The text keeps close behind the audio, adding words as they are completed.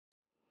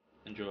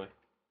Enjoy.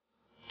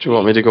 Do you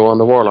want me to go on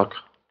the Warlock?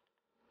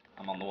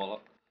 I'm on the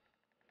Warlock.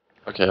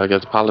 Okay, I'll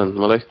get the Paladin,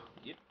 will I?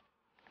 Yep.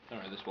 Don't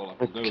worry, this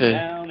Warlock will go Okay.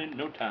 down in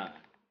no time.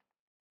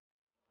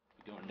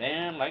 Going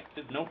down like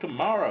there's no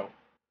tomorrow.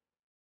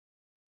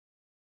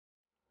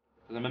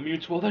 Because I'm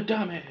immune to all the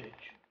damage.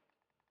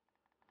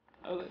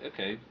 Oh,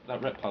 okay.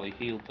 That Ret Pally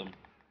healed them.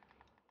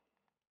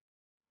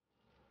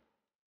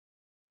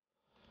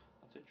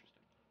 That's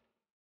interesting.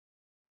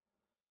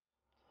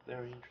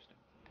 Very interesting.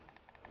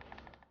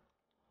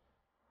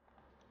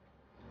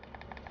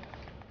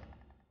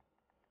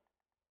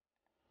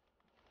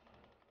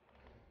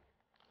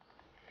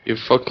 You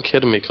fucking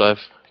kidding me, Clive?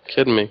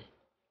 Kidding me?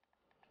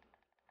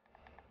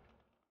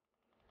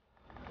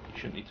 You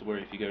shouldn't need to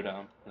worry if you go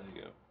down. There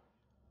you go. I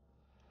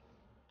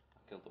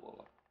killed the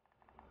Warlock.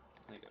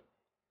 There you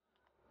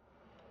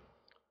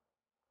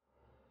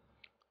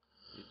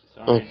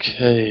go.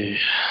 Okay.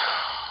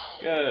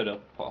 Get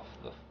up off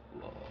the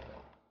floor.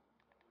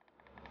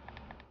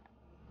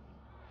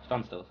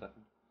 Stand still a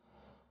second.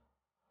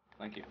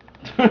 Thank you.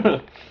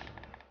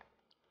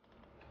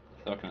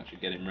 So I can actually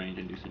get in range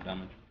and do some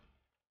damage.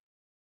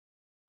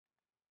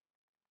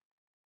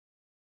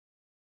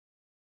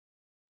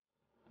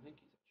 I think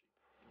he's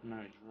actually... No,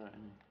 he's right,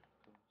 isn't he?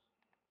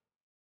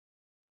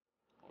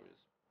 Or he is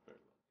very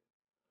well.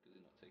 Because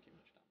he's not taking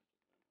much damage.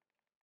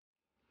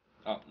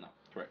 Oh, no.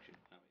 Correction.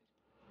 No,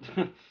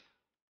 he is.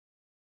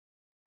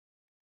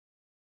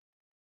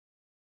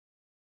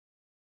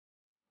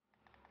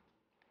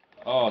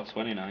 Oh,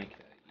 29k.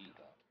 Eat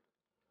that.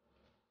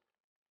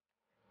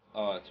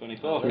 Oh,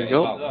 24k. There you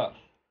go. Eat that.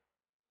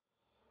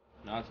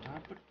 Now it's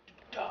time for to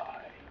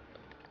die.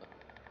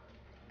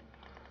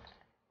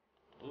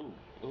 Ooh,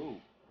 ooh,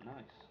 nice.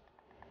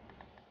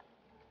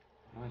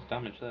 Nice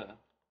damage there.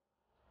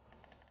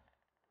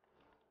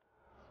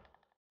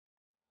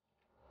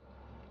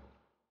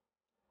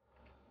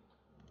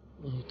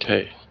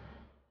 Okay.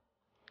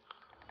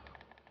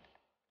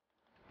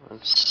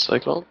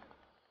 Cyclone.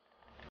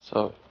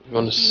 So, you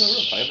want to...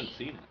 I haven't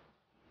seen it.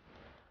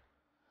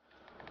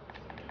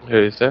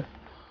 Here he is there.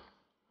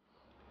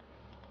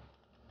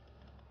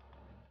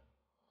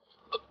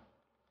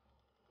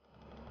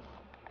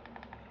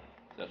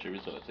 It's actually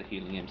resorted to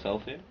healing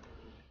himself here.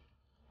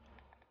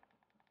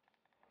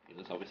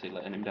 Healer's obviously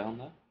letting him down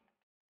there.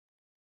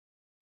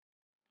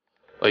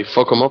 Like,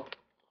 fuck him up.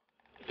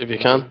 If you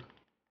can.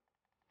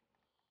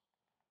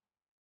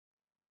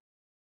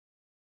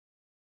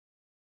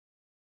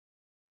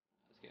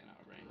 It's getting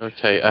out of range.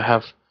 Okay, I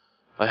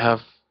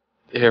have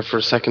here for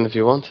a second if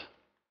you want.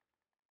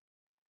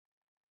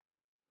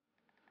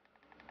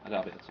 I doubt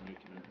I'll be able to nuke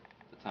him in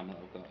the time that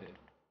I've got here.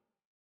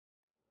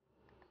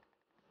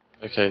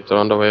 Okay, they're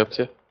on their way up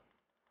to you.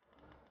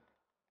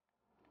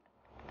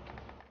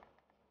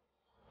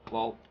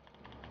 Lol.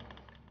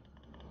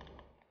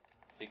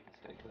 Big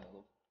mistake there,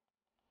 love.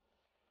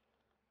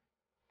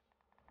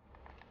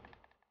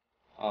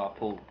 Ah,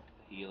 pull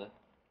healer.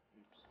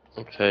 Oops.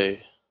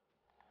 Okay.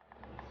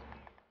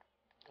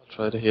 I'll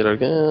try to heal her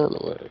again.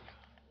 Wait.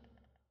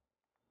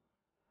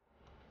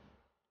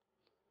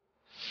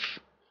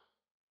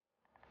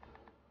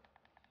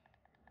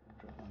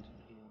 Drop onto the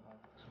heal by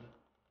accident.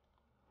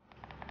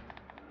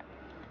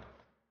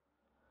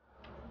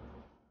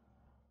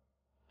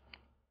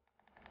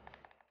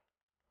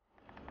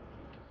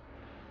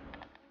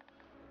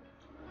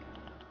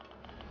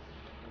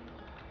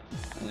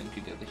 I think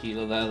you get the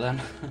healer there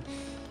then.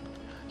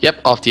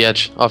 Yep, off the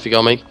edge. Off you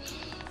go, mate.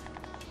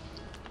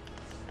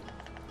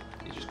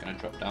 He's just gonna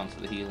drop down to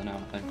the healer now,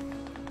 I think.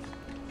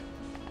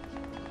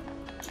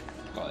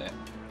 Got it.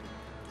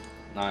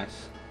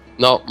 Nice.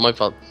 No, my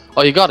fault.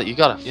 Oh, you got it. You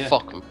got it. Yeah.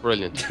 Fucking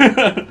brilliant.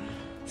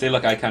 See,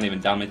 look, I can't even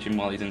damage him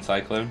while he's in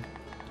Cyclone.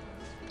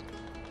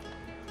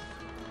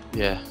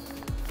 Yeah.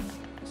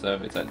 So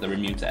it's like they're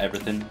immune to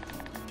everything,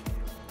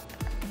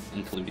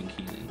 including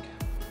healing.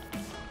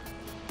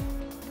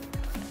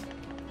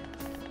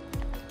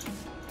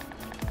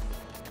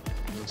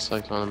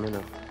 Cyclone a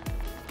minute.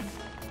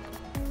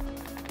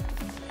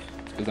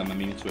 It's because I'm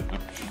immune to it now.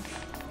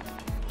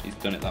 He's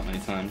done it that many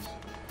times.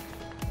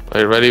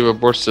 Right, ready? We'll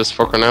burst this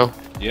fucker now.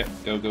 Yep,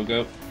 go, go,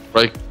 go.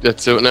 Right,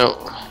 let's do it now.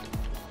 I'll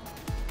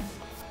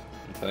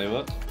tell you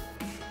what.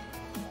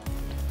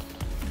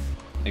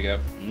 There you go.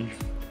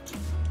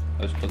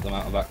 I'll just put them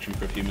out of action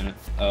for a few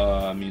minutes. Oh,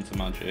 I'm immune to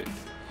magic.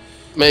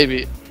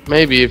 Maybe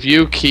if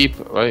you keep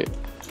right.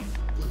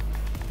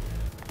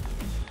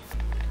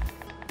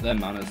 Their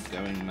mana's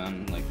going,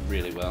 man, like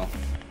really well.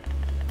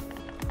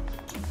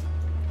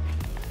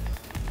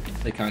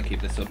 They can't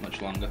keep this up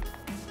much longer.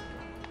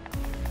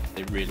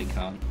 They really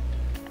can't.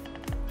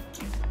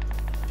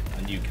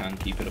 And you can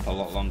keep it up a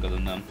lot longer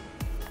than them.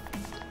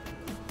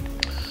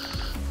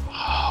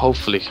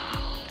 Hopefully.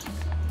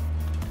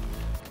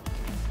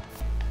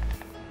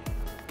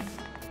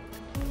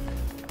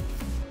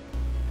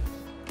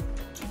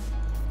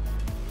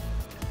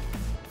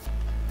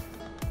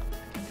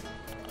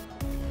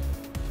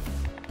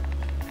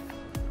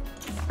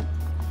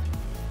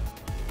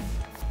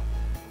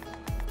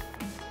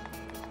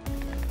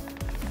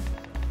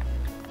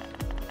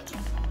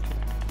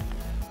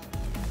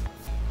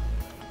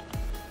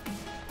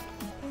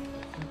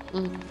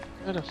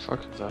 Where the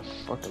fuck is that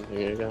fucking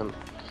thing again?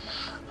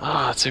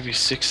 Ah, it's every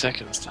 6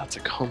 seconds. That's a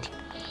cunt.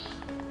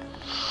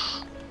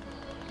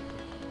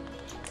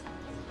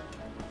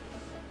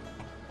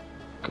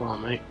 Go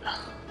on, mate.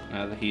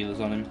 The healer's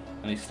on him,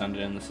 and he's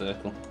standing in the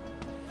circle.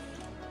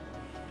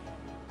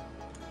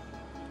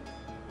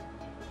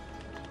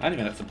 I didn't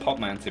even have to pop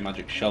my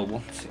anti-magic shell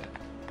once yet.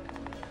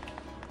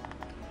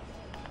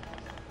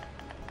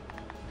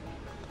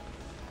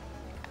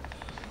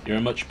 You're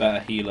a much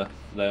better healer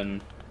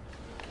than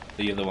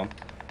the other one.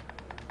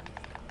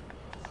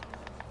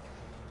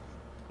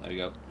 There we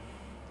go.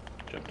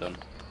 Job done.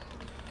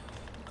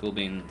 Cool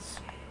beans.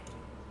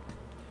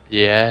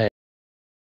 Yeah.